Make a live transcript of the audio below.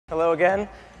Hello again.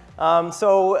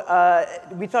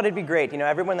 We thought it'd be great. You know,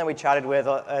 everyone that we chatted with,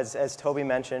 as Toby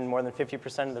mentioned, more than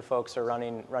 50% of the folks are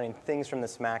running things from the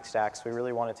Smack stack. So we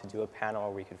really wanted to do a panel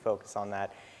where we could focus on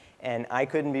that. And I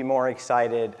couldn't be more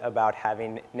excited about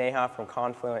having Neha from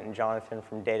Confluent and Jonathan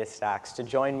from Datastax to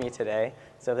join me today.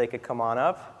 So if they could come on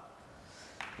up.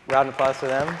 Round of applause for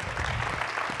them.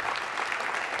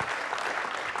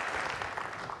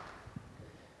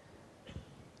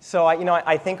 So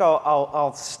I think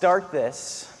I'll start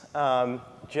this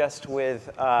just with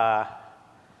that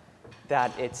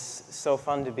it's so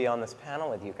fun to be on this panel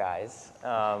with you guys.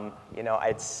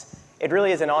 It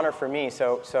really is an honor for me.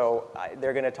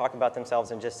 They're going to talk about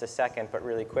themselves in just a second, but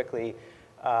really quickly,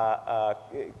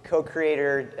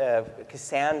 co-creator of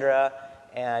Cassandra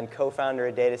and co-founder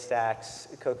of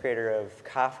Datastax, co-creator of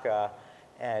Kafka,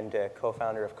 and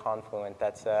co-founder of Confluent.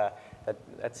 That's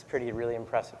really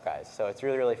impressive, guys. So it's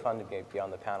really, really fun to be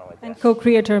on the panel with you. And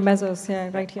co-creator Mesos,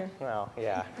 yeah, right here. Well,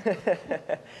 yeah.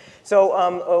 So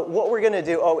what we're going to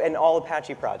do, and all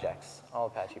Apache projects,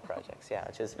 yeah,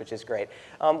 which is great.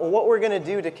 What we're going to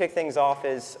do to kick things off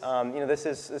is, this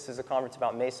is a conference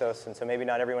about Mesos, and so maybe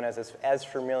not everyone is as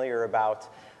familiar about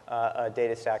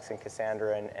Datastax and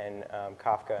Cassandra and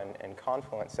Kafka and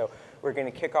Confluent. So we're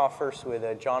going to kick off first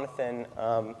with Jonathan.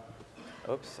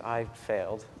 Oops, I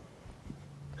failed.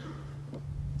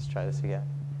 Let's try this again.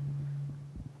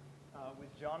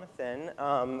 With Jonathan,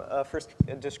 first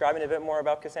describing a bit more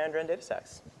about Cassandra and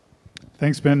Datastax.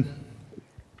 Thanks, Ben.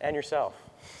 And yourself.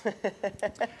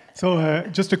 So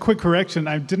just a quick correction.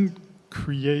 I didn't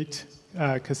create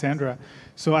Cassandra.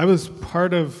 So I was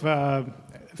part of a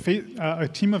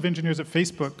team of engineers at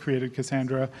Facebook created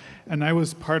Cassandra, and I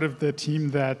was part of the team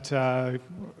that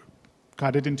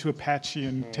got it into Apache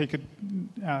and take it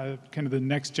kind of the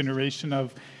next generation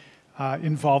of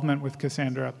involvement with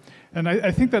Cassandra. And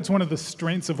I think that's one of the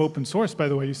strengths of open source, by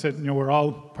the way. You said, we're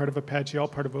all part of Apache, all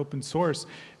part of open source,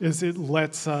 is it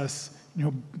lets us,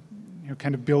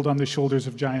 kind of build on the shoulders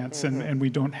of giants, and we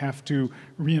don't have to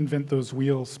reinvent those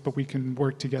wheels, but we can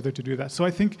work together to do that. So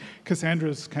I think Cassandra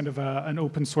is kind of an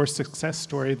open source success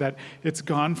story, that it's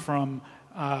gone from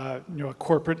a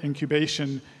corporate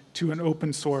incubation to an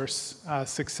open source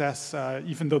success,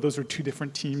 even though those are two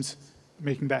different teams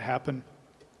making that happen.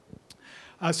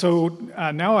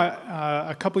 Now,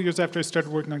 a couple years after I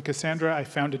started working on Cassandra, I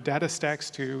founded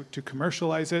Datastax to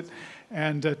commercialize it.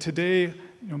 And today,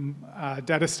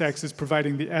 Datastax is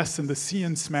providing the S and the C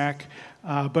in SMAC,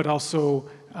 but also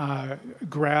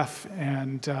graph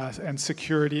and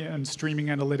security and streaming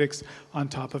analytics on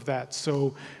top of that.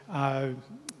 So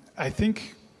I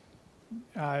think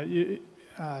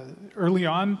early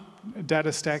on,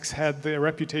 Datastax had the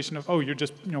reputation of, you're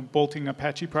just bolting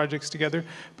Apache projects together,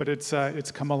 but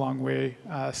it's come a long way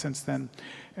since then.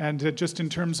 And just in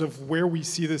terms of where we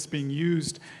see this being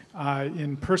used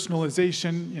in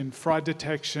personalization, in fraud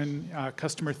detection,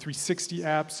 customer 360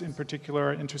 apps in particular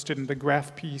are interested in the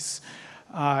graph piece,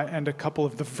 and a couple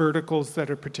of the verticals that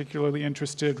are particularly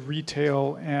interested,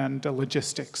 retail and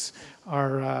logistics,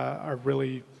 are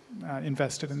really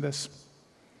invested in this.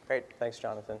 Great, thanks,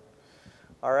 Jonathan.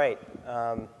 All right,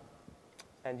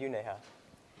 and you, Neha.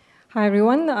 Hi,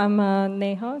 everyone. I'm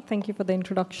Neha. Thank you for the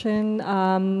introduction.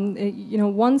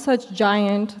 One such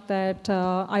giant that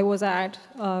I was at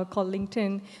called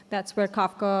LinkedIn, that's where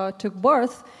Kafka took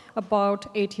birth about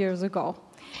 8 years ago.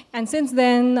 And since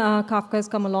then, Kafka has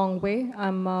come a long way.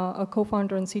 I'm a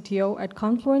co-founder and CTO at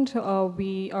Confluent.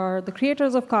 We are the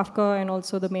creators of Kafka and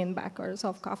also the main backers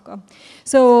of Kafka.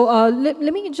 So let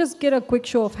me just get a quick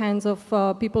show of hands of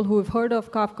people who have heard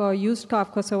of Kafka, used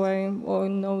Kafka, so I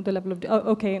know the level of,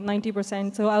 okay,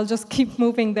 90%, so I'll just keep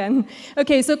moving then.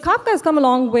 Okay, so Kafka has come a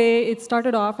long way. It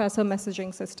started off as a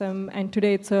messaging system, and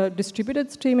today it's a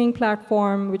distributed streaming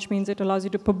platform, which means it allows you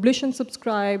to publish and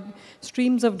subscribe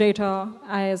streams of data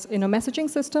as in a messaging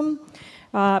system.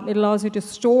 It allows you to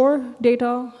store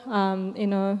data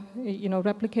in a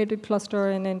replicated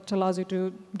cluster, and it allows you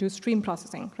to do stream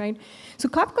processing, right? So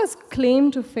Kafka's claim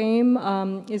to fame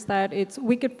is that it's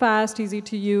wicked fast, easy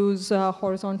to use,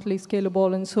 horizontally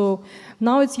scalable, and so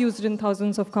now it's used in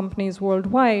thousands of companies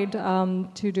worldwide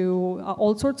to do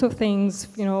all sorts of things,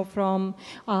 from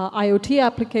IoT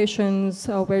applications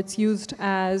where it's used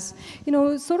as,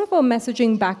 sort of a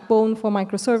messaging backbone for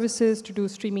microservices to do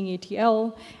streaming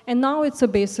ETL, and now it's a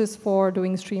basis for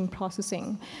doing stream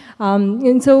processing.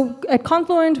 And so at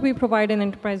Confluent, we provide an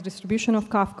enterprise distribution of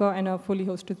Kafka and a fully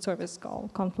hosted service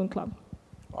called Confluent Cloud.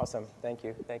 Awesome. Thank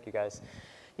you, guys.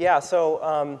 Yeah,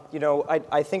 so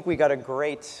I think we got a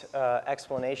great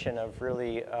explanation of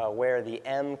really where the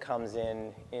M comes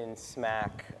in SMAC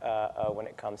when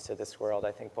it comes to this world.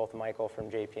 I think both Michael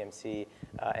from JPMC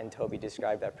and Toby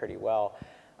described that pretty well.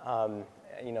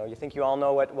 You think you all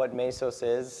know what Mesos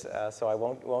is, so I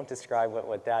won't describe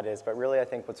what that is. But really, I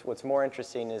think what's more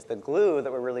interesting is the glue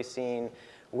that we're really seeing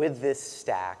with this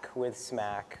stack, with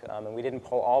SMAC. And we didn't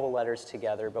pull all the letters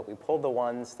together, but we pulled the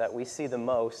ones that we see the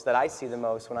most, that I see the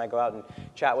most when I go out and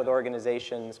chat with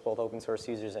organizations, both open source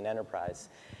users and enterprise.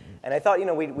 And I thought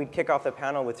we'd kick off the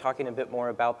panel with talking a bit more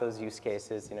about those use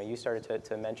cases. You started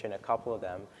to mention a couple of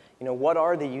them. What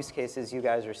are the use cases you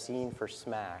guys are seeing for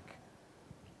SMAC?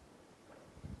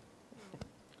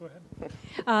 Go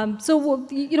ahead. So,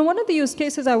 one of the use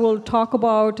cases I will talk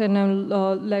about, and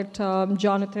I'll let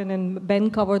Jonathan and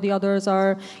Ben cover the others,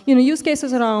 are use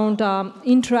cases around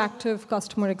interactive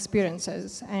customer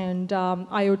experiences and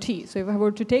IoT. So, if I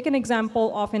were to take an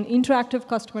example of an interactive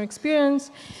customer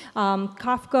experience,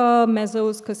 Kafka,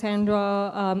 Mesos,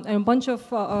 Cassandra, and a bunch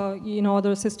of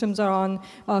other systems are on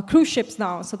cruise ships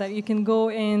now, so that you can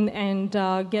go in and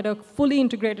get a fully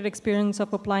integrated experience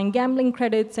of applying gambling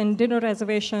credits and dinner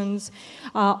reservations.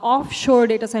 Offshore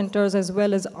data centers as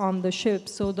well as on the ship.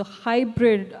 So the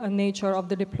hybrid nature of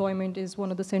the deployment is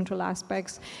one of the central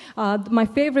aspects. My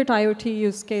favorite IoT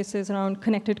use case is around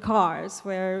connected cars,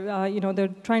 where they're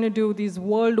trying to do these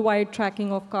worldwide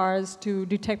tracking of cars to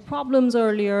detect problems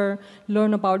earlier,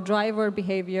 learn about driver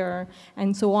behavior,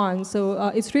 and so on. So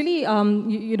it's really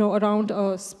around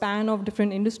a span of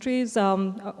different industries,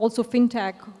 also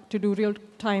fintech to do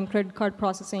real-time credit card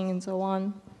processing and so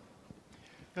on.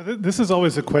 This is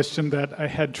always a question that I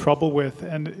had trouble with,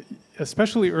 and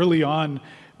especially early on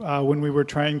when we were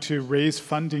trying to raise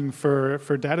funding for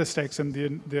Datastax, and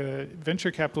the venture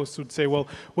capitalists would say, well,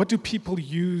 what do people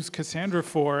use Cassandra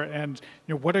for, and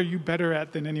what are you better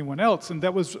at than anyone else? And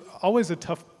that was always a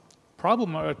tough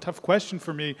problem or a tough question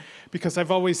for me, because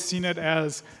I've always seen it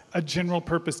as a general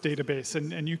purpose database,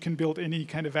 and you can build any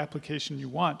kind of application you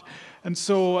want. And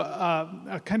so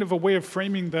a kind of a way of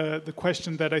framing the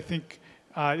question that I think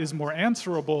is more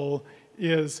answerable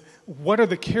is, what are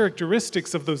the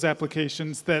characteristics of those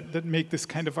applications that make this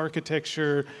kind of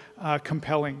architecture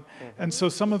compelling? Mm-hmm. And so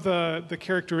some of the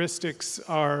characteristics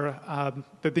are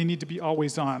that they need to be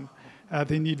always on.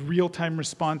 They need real-time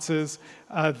responses.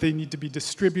 They need to be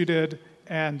distributed,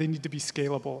 and they need to be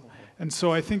scalable. Mm-hmm. And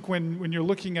so I think when you're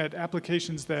looking at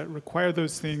applications that require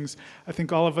those things, I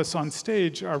think all of us on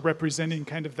stage are representing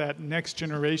kind of that next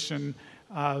generation.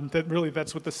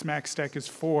 That's what the SMAC stack is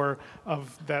for,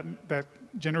 of that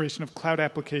generation of cloud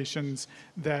applications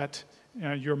that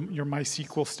your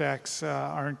MySQL stacks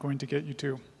aren't going to get you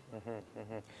to. Mm-hmm,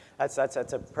 mm-hmm. That's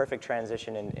a perfect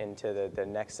transition into the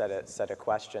next set of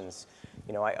questions.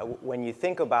 When you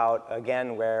think about,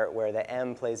 again, where the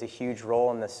M plays a huge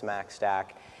role in the SMAC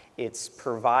stack, it's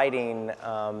providing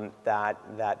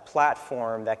that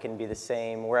platform that can be the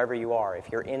same wherever you are. If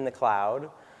you're in the cloud,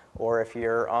 or if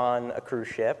you're on a cruise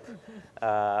ship,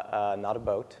 not a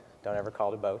boat. Don't ever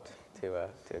call it a boat to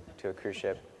a cruise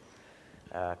ship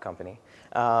company.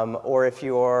 Or if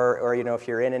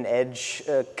you're in an edge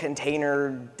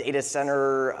container data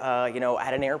center,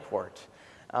 at an airport.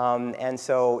 And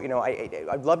so,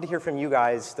 I'd love to hear from you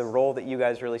guys the role that you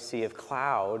guys really see of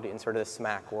cloud in sort of the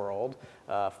SMAC world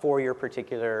for your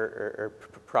particular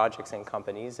projects and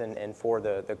companies, and for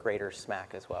the greater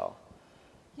SMAC as well.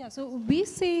 Yeah, so we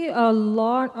see a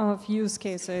lot of use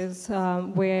cases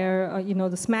where the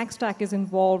SMAC stack is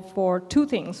involved for two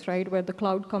things, right? Where the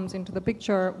cloud comes into the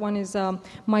picture. One is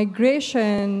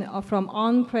migration from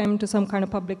on-prem to some kind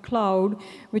of public cloud,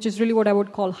 which is really what I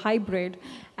would call hybrid,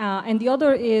 and the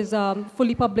other is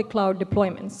fully public cloud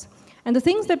deployments. And the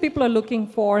things that people are looking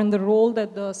for and the role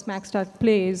that the SMAC stack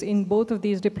plays in both of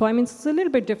these deployments is a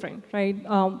little bit different, right?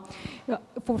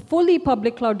 For fully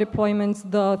public cloud deployments,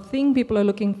 the thing people are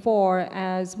looking for,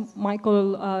 as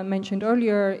Michael mentioned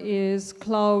earlier, is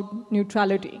cloud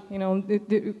neutrality.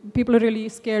 People are really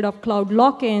scared of cloud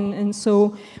lock-in, and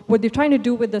so what they're trying to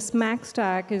do with the SMAC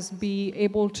stack is be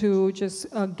able to just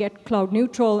get cloud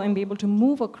neutral and be able to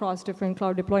move across different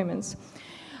cloud deployments.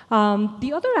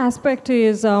 The other aspect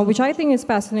is, which I think is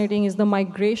fascinating, is the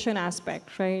migration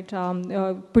aspect, right?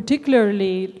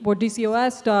 Particularly, what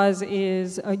DCOS does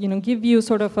is, give you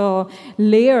sort of a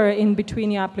layer in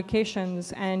between your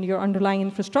applications and your underlying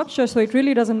infrastructure, so it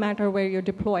really doesn't matter where you're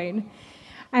deployed.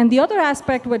 And the other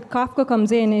aspect where Kafka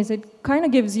comes in is it kind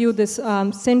of gives you this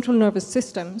central nervous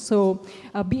system. So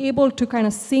be able to kind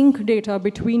of sync data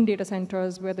between data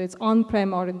centers, whether it's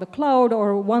on-prem or in the cloud,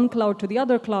 or one cloud to the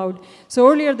other cloud. So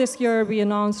earlier this year, we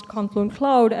announced Confluent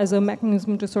Cloud as a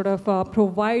mechanism to sort of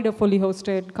provide a fully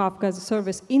hosted Kafka as a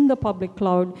service in the public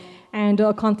cloud, and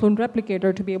a Confluent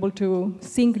replicator to be able to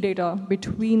sync data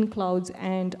between clouds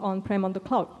and on-prem on the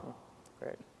cloud.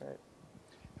 Great,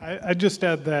 great. I'd just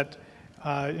add that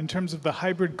in terms of the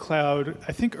hybrid cloud,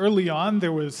 I think early on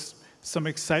there was some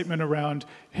excitement around,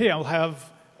 hey, I'll have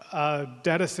a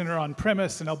data center on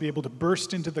premise and I'll be able to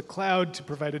burst into the cloud to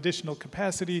provide additional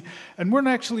capacity. And we're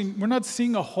not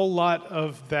seeing a whole lot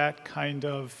of that kind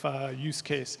of use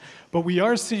case. But we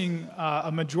are seeing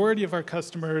a majority of our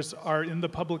customers are in the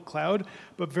public cloud,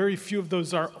 but very few of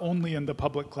those are only in the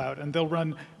public cloud. And they'll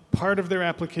run part of their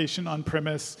application on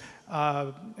premise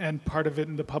and part of it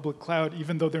in the public cloud,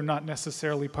 even though they're not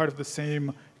necessarily part of the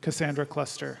same Cassandra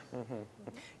cluster. Mm-hmm.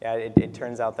 Yeah, it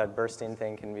turns out that bursting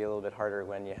thing can be a little bit harder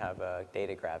when you have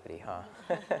data gravity, huh?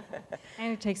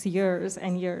 And it takes years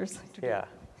and years to do.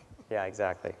 Yeah,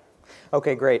 exactly.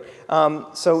 Okay, great.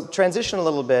 So transition a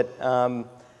little bit.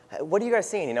 What are you guys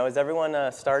seeing? You know, is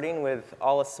everyone starting with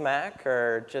all a SMAC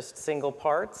or just single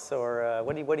parts, or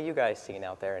what are you guys seeing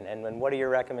out there? And what are your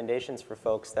recommendations for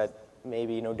folks that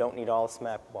maybe don't need all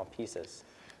SMAC pieces?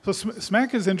 So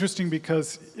SMAC is interesting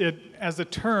because as a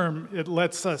term, it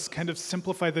lets us kind of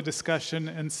simplify the discussion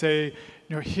and say,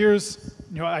 here's,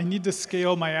 I need to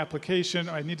scale my application,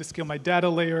 or I need to scale my data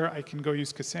layer, I can go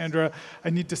use Cassandra.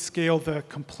 I need to scale the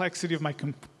complexity of my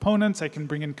components, I can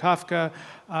bring in Kafka.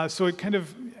 So it kind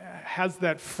of has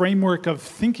that framework of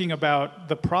thinking about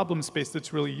the problem space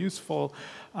that's really useful.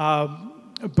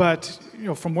 But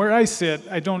from where I sit,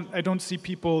 I don't see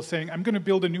people saying, I'm going to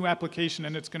build a new application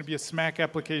and it's going to be a SMAC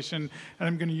application and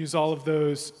I'm going to use all of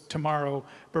those tomorrow.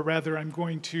 But rather, I'm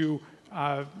going to,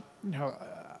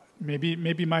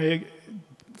 maybe my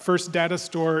first data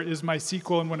store is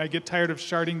MySQL, and when I get tired of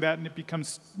sharding that and it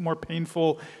becomes more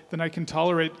painful than I can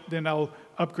tolerate, then I'll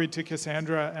upgrade to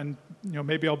Cassandra, and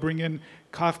maybe I'll bring in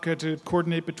Kafka to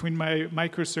coordinate between my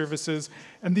microservices,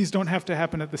 and these don't have to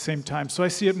happen at the same time. So I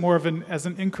see it more of as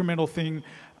an incremental thing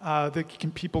that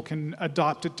people can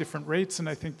adopt at different rates, and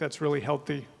I think that's really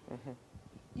healthy. Mm-hmm.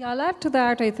 Yeah, I'll add to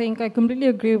that. I think I completely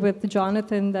agree with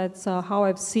Jonathan. That's how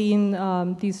I've seen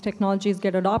these technologies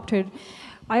get adopted.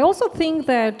 I also think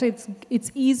that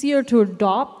it's easier to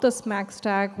adopt the SMAC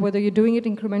stack, whether you're doing it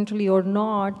incrementally or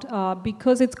not,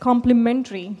 because it's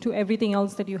complementary to everything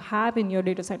else that you have in your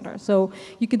data center. So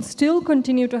you can still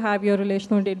continue to have your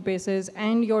relational databases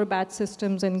and your batch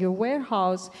systems and your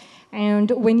warehouse.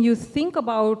 And when you think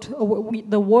about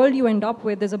the world you end up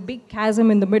with, there's a big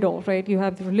chasm in the middle, right? You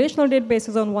have the relational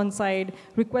databases on one side,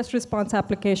 request-response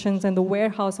applications, and the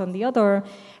warehouse on the other.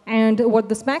 And what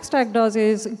the SMAC stack does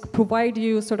is provide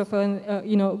you sort of a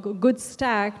good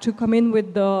stack to come in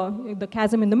with the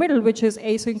chasm in the middle, which is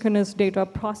asynchronous data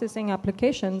processing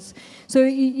applications. So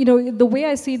the way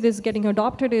I see this getting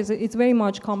adopted is it's very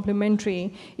much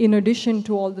complementary in addition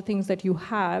to all the things that you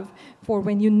have for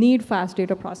when you need fast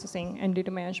data processing and data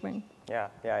management.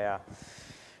 Yeah.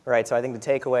 Right, so I think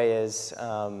the takeaway is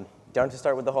don't have to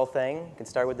start with the whole thing. You can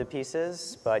start with the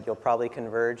pieces, but you'll probably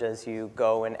converge as you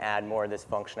go and add more of this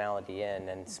functionality in,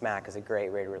 and SMAC is a great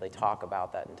way to really talk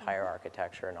about that entire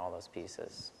architecture and all those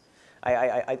pieces.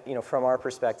 From our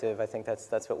perspective, I think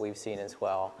that's what we've seen as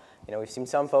well. We've seen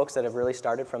some folks that have really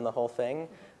started from the whole thing.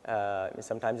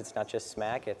 Sometimes it's not just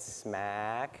SMAC, it's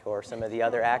SMAC or some of the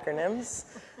other acronyms.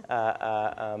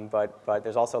 But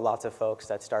there's also lots of folks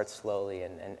that start slowly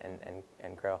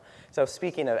and grow. So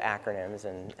speaking of acronyms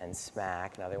and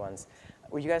SMAC and other ones,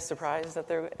 were you guys surprised that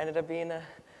there ended up being a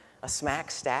SMAC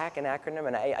stack, an acronym?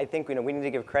 And I think we need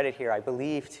to give credit here, I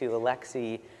believe, to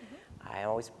Alexi. I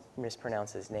always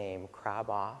mispronounce his name,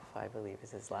 Kraboff, I believe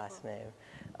is his last name,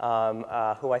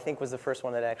 who I think was the first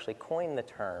one that actually coined the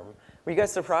term. Were you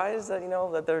guys surprised that,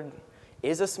 that there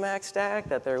is a SMAC stack,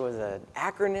 that there was an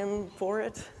acronym for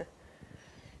it?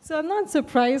 So I'm not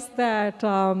surprised that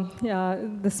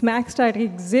the SMAC stack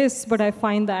exists, but I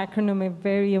find the acronym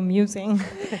very amusing.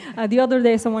 The other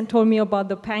day, someone told me about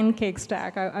the pancake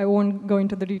stack. I won't go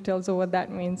into the details of what that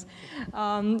means.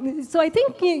 So I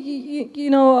think the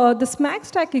SMAC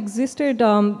stack existed.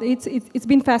 It's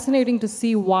been fascinating to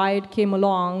see why it came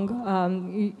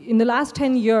along. In the last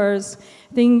 10 years,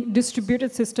 I think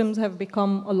distributed systems have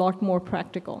become a lot more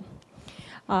practical.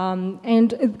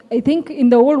 And I think in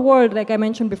the old world, like I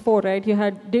mentioned before, right, you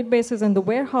had databases and the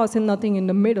warehouse and nothing in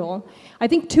the middle. I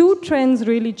think two trends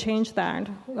really changed that,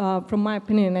 from my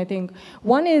opinion, I think.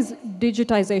 One is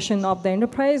digitization of the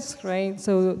enterprise, right?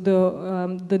 So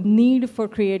the need for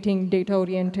creating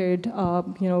data-oriented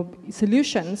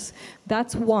solutions,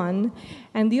 that's one.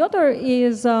 And the other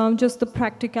is just the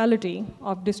practicality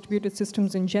of distributed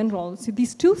systems in general. So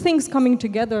these two things coming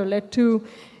together led to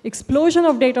explosion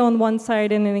of data on one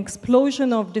side and an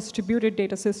explosion of distributed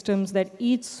data systems that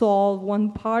each solve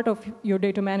one part of your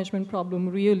data management problem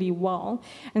really well.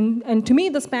 And to me,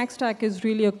 the SMAC stack is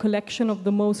really a collection of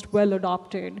the most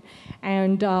well-adopted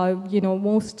and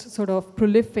most sort of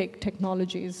prolific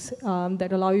technologies that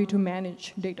allow you to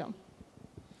manage data.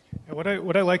 What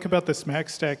I like about the SMAC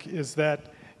stack is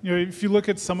that, if you look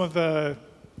at some of the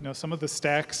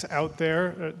stacks out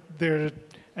there, they're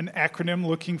an acronym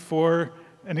looking for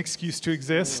an excuse to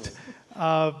exist.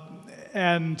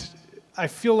 And I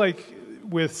feel like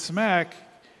with SMAC,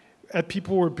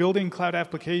 people were building cloud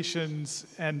applications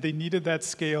and they needed that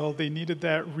scale, they needed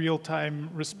that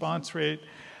real-time response rate.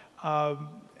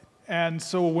 And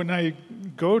so when I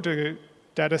go to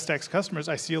Datastax customers,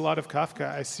 I see a lot of Kafka,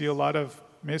 I see a lot of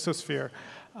Mesosphere.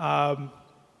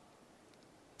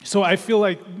 So I feel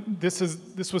like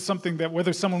this was something that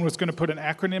whether someone was going to put an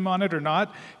acronym on it or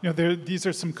not, these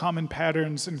are some common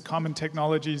patterns and common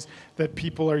technologies that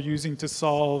people are using to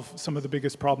solve some of the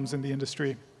biggest problems in the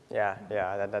industry. Yeah,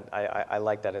 I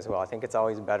like that as well. I think it's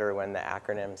always better when the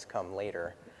acronyms come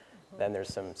later. Then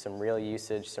there's some real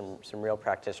usage, some real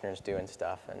practitioners doing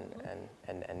stuff,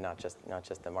 and not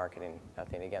just the marketing.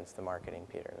 Nothing against the marketing,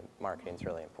 Peter. The marketing's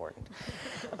really important.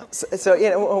 So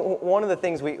one of the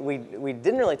things we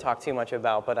didn't really talk too much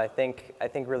about, but I think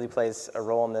really plays a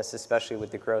role in this, especially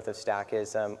with the growth of Stack,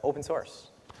 is open source.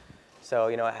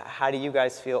 So how do you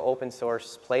guys feel open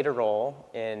source played a role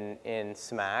in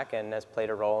SMAC and has played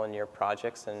a role in your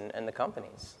projects and the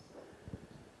companies?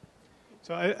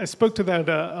 So I spoke to that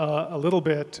a little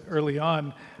bit early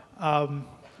on.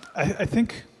 I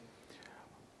think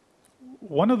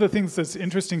one of the things that's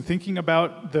interesting thinking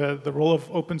about the role of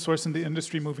open source in the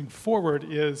industry moving forward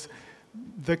is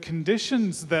the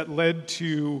conditions that led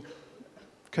to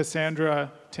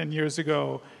Cassandra 10 years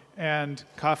ago and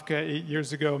Kafka 8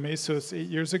 years ago, Mesos 8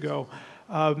 years ago.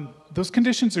 Those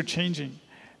conditions are changing.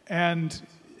 And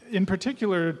in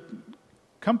particular,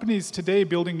 companies today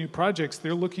building new projects,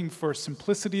 they're looking for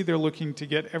simplicity, they're looking to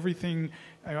get everything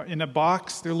in a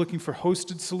box, they're looking for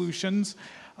hosted solutions.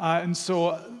 And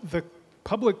so the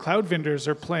public cloud vendors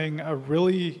are playing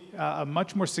a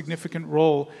much more significant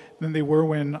role than they were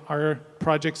when our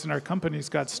projects and our companies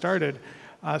got started.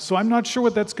 So I'm not sure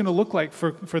what that's going to look like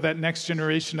for that next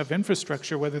generation of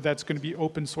infrastructure, whether that's going to be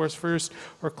open source first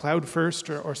or cloud first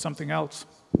or something else.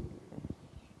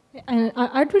 And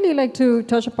I'd really like to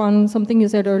touch upon something you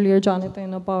said earlier,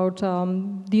 Jonathan, about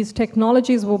these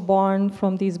technologies were born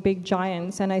from these big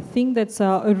giants. And I think that's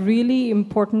a really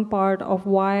important part of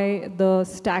why the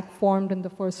stack formed in the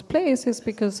first place is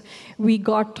because we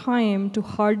got time to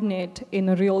harden it in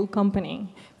a real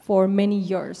company for many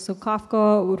years. So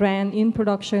Kafka ran in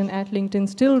production at LinkedIn,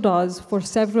 still does for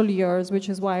several years, which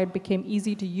is why it became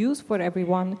easy to use for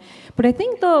everyone. But I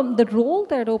think the role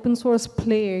that open source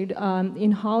played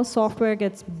in how software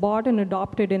gets bought and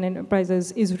adopted in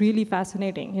enterprises is really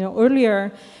fascinating.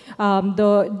 Earlier,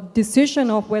 the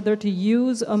decision of whether to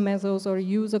use a Mesos or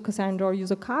use a Cassandra or use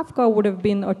a Kafka would have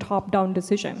been a top-down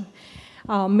decision.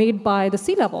 Made by the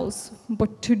C-levels.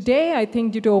 But today, I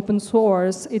think due to open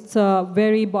source, it's a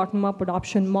very bottom-up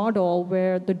adoption model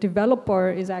where the developer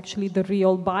is actually the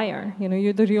real buyer.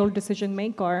 You're the real decision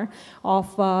maker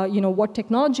of what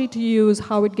technology to use,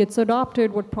 how it gets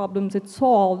adopted, what problems it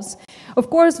solves. Of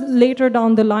course, later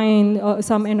down the line,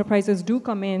 some enterprises do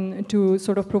come in to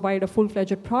sort of provide a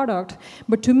full-fledged product.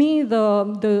 But to me,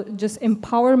 the just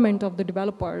empowerment of the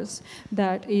developers,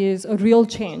 that is a real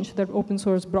change that open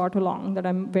source brought along that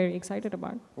I'm very excited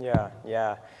about.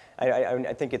 Yeah.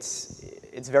 I think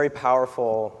it's very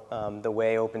powerful the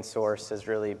way open source has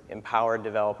really empowered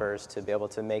developers to be able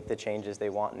to make the changes they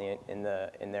want in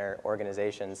their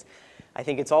organizations. I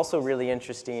think it's also really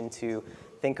interesting to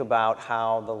think about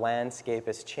how the landscape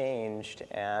has changed,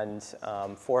 and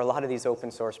for a lot of these open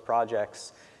source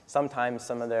projects, sometimes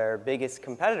some of their biggest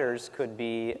competitors could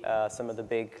be some of the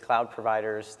big cloud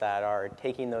providers that are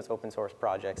taking those open source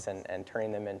projects and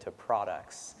turning them into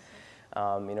products.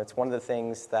 It's one of the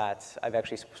things that I've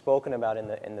actually spoken about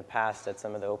in the past at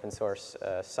some of the open source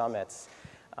summits.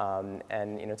 And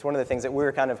it's one of the things that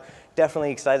we're kind of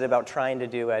definitely excited about trying to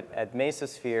do at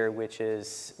Mesosphere, which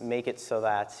is make it so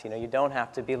that you don't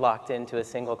have to be locked into a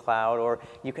single cloud, or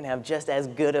you can have just as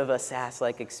good of a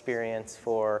SaaS-like experience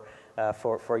for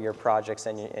your projects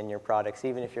and your products,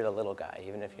 even if you're the little guy,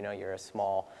 even if you're a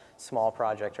small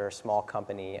project or a small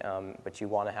company, but you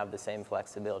want to have the same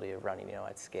flexibility of running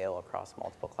at scale across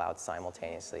multiple clouds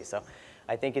simultaneously. So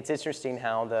I think it's interesting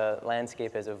how the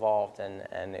landscape has evolved,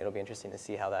 and it'll be interesting to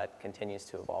see how that continues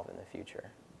to evolve in the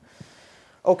future.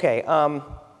 Okay,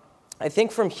 I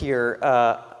think from here,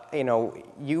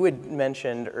 you had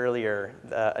mentioned earlier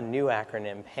a new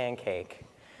acronym, Pancake.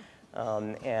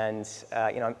 I'm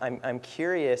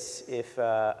curious if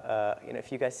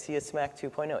if you guys see a SMAC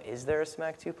 2.0. Is there a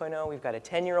SMAC 2.0? We've got a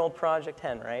 10-year-old project,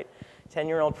 10, right?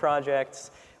 10-year-old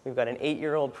projects. We've got an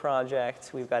 8-year-old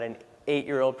project. We've got an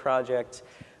 8-year-old project.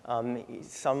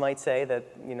 Some might say that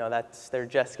they're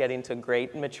just getting to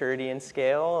great maturity and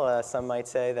scale. Some might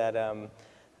say that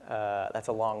that's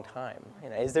a long time.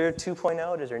 Is there a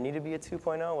 2.0? Does there need to be a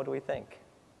 2.0? What do we think?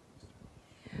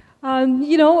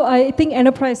 I think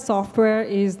enterprise software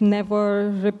is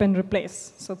never rip and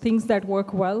replace. So things that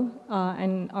work well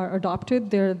and are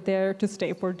adopted, they're there to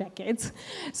stay for decades.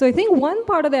 So I think one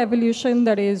part of the evolution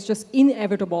that is just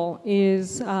inevitable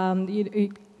is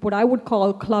what I would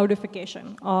call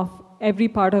cloudification of every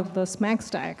part of the SMAC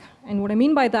stack. And what I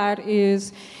mean by that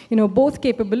is, both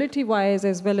capability-wise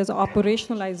as well as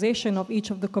operationalization of each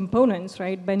of the components,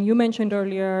 right? Ben, you mentioned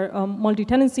earlier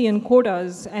multi-tenancy and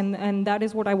quotas, and that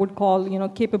is what I would call,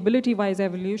 capability-wise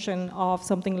evolution of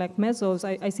something like Mesos.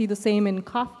 I see the same in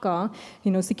Kafka.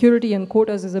 Security and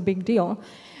quotas is a big deal.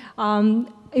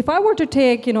 If I were to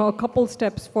take, a couple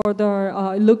steps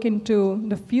further, look into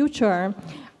the future,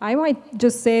 I might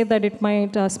just say that it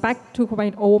might, SMAC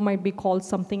 2.0 might be called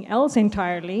something else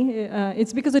entirely.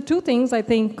 It's because of two things, I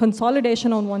think,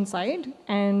 consolidation on one side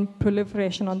and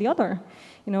proliferation on the other.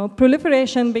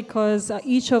 Proliferation because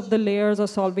each of the layers are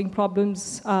solving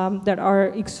problems that are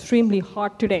extremely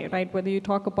hot today, right? Whether you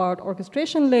talk about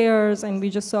orchestration layers, and we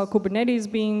just saw Kubernetes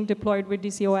being deployed with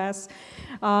DCOS,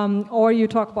 or you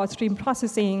talk about stream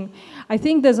processing, I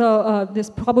think there's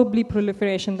probably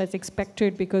proliferation that's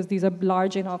expected because these are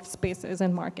large enough spaces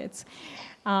and markets.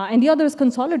 And the other is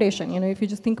consolidation. If you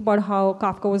just think about how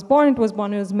Kafka was born, it was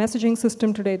born as a messaging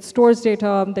system. Today it stores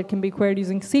data that can be queried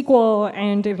using SQL,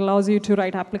 and it allows you to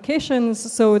write applications.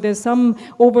 So there's some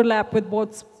overlap with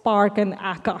both Spark and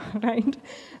Akka, right?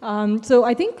 So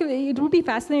I think it will be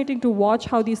fascinating to watch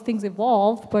how these things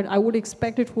evolve, but I would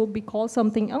expect it will be called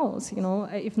something else.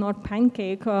 If not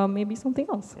Pancake, maybe something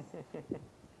else.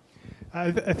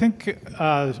 I think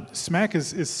SMAC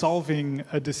is solving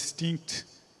a distinct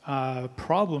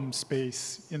problem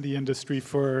space in the industry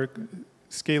for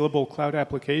scalable cloud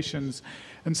applications.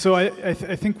 And so I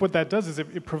think what that does is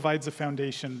it provides a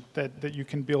foundation that you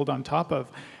can build on top of.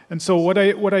 And so what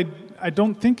I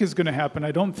don't think is going to happen,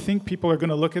 I don't think people are going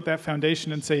to look at that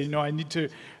foundation and say, I need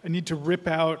to rip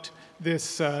out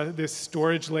this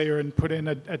storage layer and put in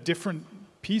a different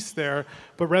piece there,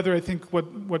 but rather I think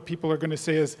what people are going to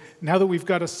say is, now that we've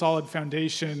got a solid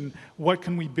foundation, what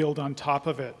can we build on top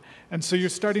of it? And so you're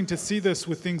starting to see this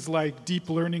with things like deep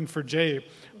learning for J,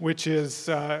 which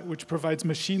provides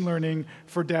machine learning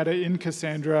for data in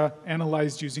Cassandra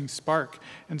analyzed using Spark.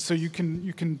 And so you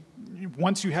can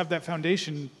once you have that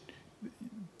foundation,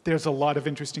 there's a lot of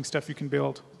interesting stuff you can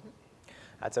build.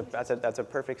 That's a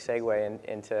perfect segue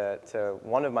into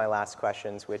one of my last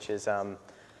questions, which is,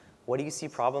 what do you see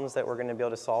problems that we're going to be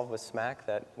able to solve with SMAC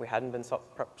that we hadn't been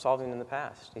solving in the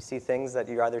past? You see things that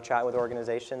you either chat with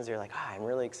organizations, you're like, I'm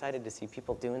really excited to see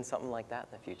people doing something like that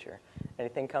in the future.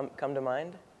 Anything come to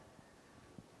mind?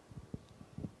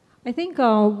 I think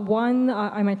one,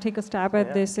 I might take a stab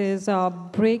at this, is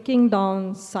breaking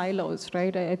down silos,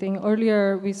 right? I think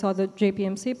earlier we saw the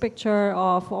JPMC picture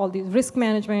of all these risk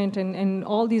management and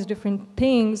all these different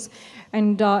things.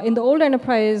 And in the old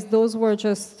enterprise, those were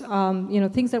just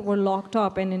things that were locked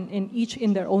up and each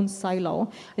in their own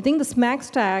silo. I think the SMAC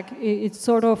stack, it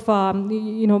sort of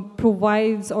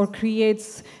provides or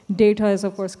creates data as a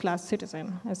first-class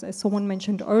citizen, as someone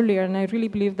mentioned earlier. And I really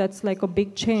believe that's like a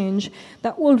big change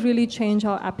that will really change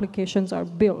how applications are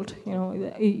built.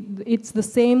 It's the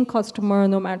same customer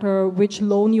no matter which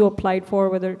loan you applied for,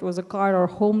 whether it was a car or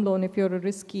home loan. If you're a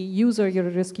risky user, you're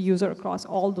a risky user across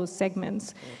all those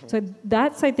segments. Mm-hmm. So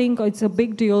that's, I think, it's a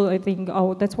big deal. I think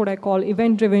that's what I call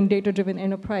event-driven, data-driven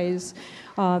enterprise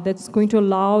that's going to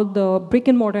allow the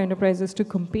brick-and-mortar enterprises to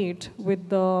compete with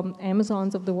the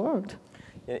Amazons of the world.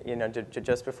 You know,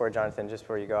 just before Jonathan, just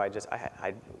before you go,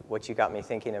 what you got me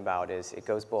thinking about is it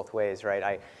goes both ways, right?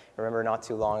 I remember not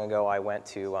too long ago I went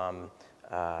to,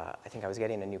 I think I was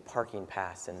getting a new parking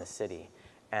pass in the city,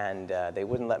 and they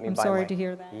wouldn't let me buy. I'm sorry to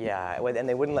hear that. Yeah, and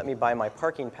they wouldn't let me buy my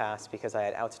parking pass because I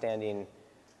had outstanding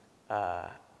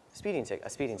speeding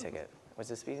ticket. Was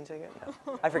it a speeding ticket?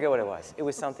 No, I forget what it was. It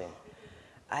was something.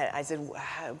 I said,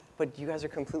 but you guys are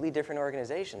completely different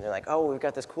organizations. They're like, oh, we've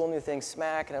got this cool new thing,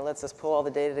 Smack, and it lets us pull all the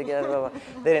data together. Blah, blah.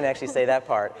 They didn't actually say that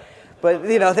part. But,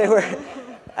 you know, they were,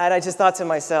 and I just thought to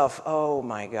myself, oh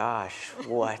my gosh,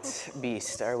 what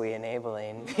beast are we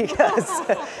enabling? Because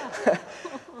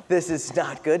this is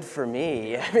not good for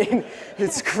me. I mean,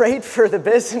 it's great for the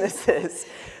businesses.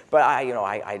 But I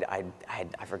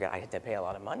forgot I had to pay a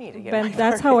lot of money to get my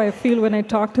that's how I feel when I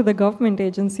talk to the government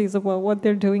agencies about what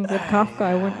they're doing with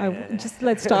Kafka. Just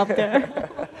let's stop there.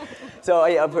 So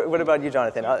what about you,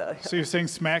 Jonathan? So you're saying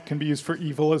Smack can be used for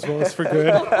evil as well as for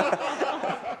good?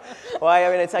 Well, I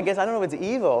mean, I guess I don't know if it's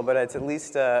evil, but it's at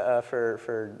least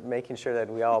for making sure that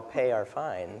we all pay our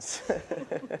fines.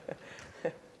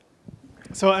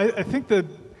 So I think the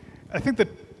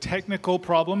technical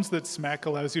problems that Smack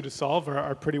allows you to solve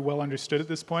are pretty well understood at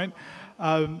this point.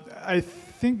 I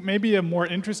think maybe a more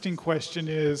interesting question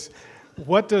is,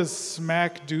 what does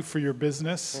Smack do for your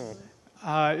business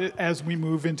as we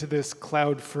move into this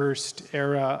cloud-first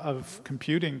era of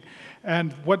computing?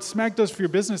 And what Smack does for your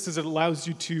business is it allows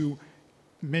you to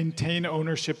maintain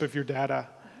ownership of your data.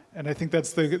 And I think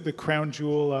that's the crown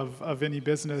jewel of any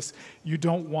business. You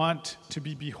don't want to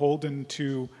be beholden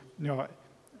to,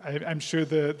 I'm sure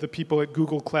the people at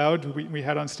Google Cloud we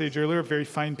had on stage earlier are very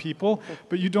fine people,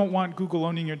 but you don't want Google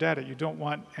owning your data. You don't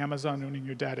want Amazon owning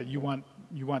your data. You want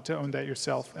to own that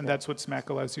yourself, and that's what Smack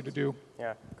allows you to do.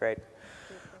 Yeah, great.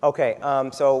 Okay,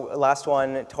 so last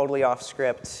one, totally off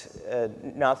script,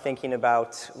 not thinking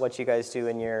about what you guys do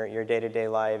in your day-to-day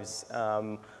lives.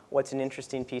 What's an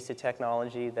interesting piece of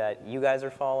technology that you guys are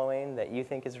following that you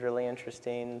think is really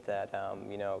interesting that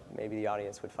maybe the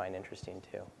audience would find interesting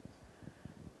too?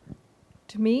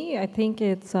 To me, I think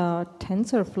it's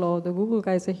TensorFlow. The Google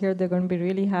guys are here. They're going to be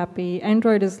really happy.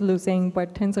 Android is losing,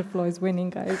 but TensorFlow is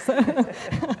winning, guys.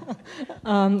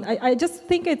 I just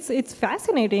think it's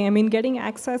fascinating. I mean, getting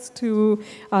access to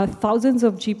thousands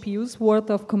of GPUs worth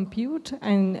of compute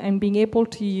and being able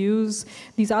to use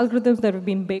these algorithms that have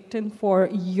been baked in for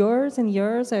years and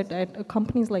years at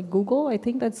companies like Google, I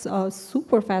think that's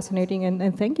super fascinating.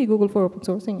 And thank you, Google, for open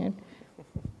sourcing it.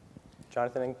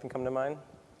 Jonathan, anything come to mind?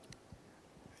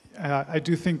 I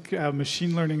do think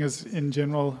machine learning is, in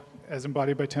general, as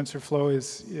embodied by TensorFlow,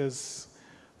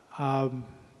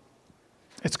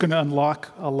 it's going to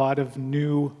unlock a lot of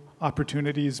new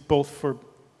opportunities, both for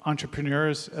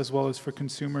entrepreneurs as well as for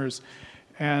consumers.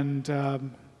 And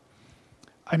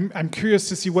I'm curious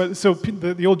to see what. So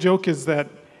the old joke is that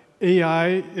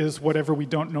AI is whatever we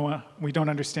don't know, we don't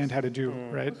understand how to do,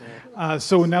 right?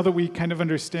 So now that we kind of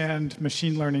understand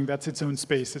machine learning, that's its own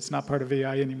space. It's not part of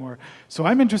AI anymore. So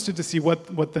I'm interested to see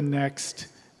what the next,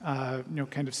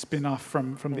 kind of spin-off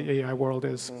from the AI world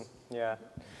is. Yeah.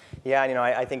 Yeah,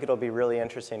 I think it'll be really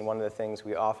interesting. One of the things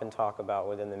we often talk about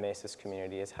within the Mesos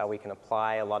community is how we can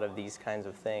apply a lot of these kinds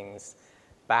of things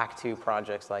back to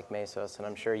projects like Mesos, and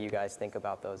I'm sure you guys think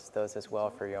about those as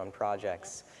well for your own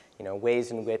projects. Ways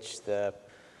in which the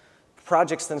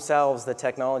projects themselves, the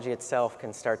technology itself,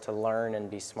 can start to learn and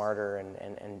be smarter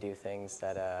and do things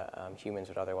that humans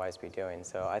would otherwise be doing.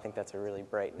 So I think that's a really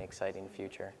bright and exciting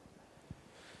future.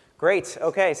 Great.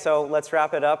 Okay, so let's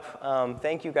wrap it up.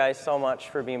 Thank you guys so much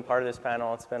for being part of this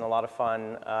panel. It's been a lot of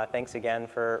fun. Thanks again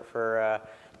for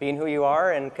being who you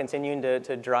are and continuing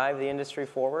to drive the industry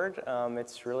forward.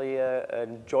 It's really an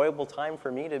enjoyable time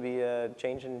for me to be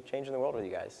changing the world with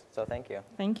you guys. So thank you.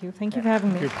 Thank you. Thank you for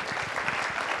having me.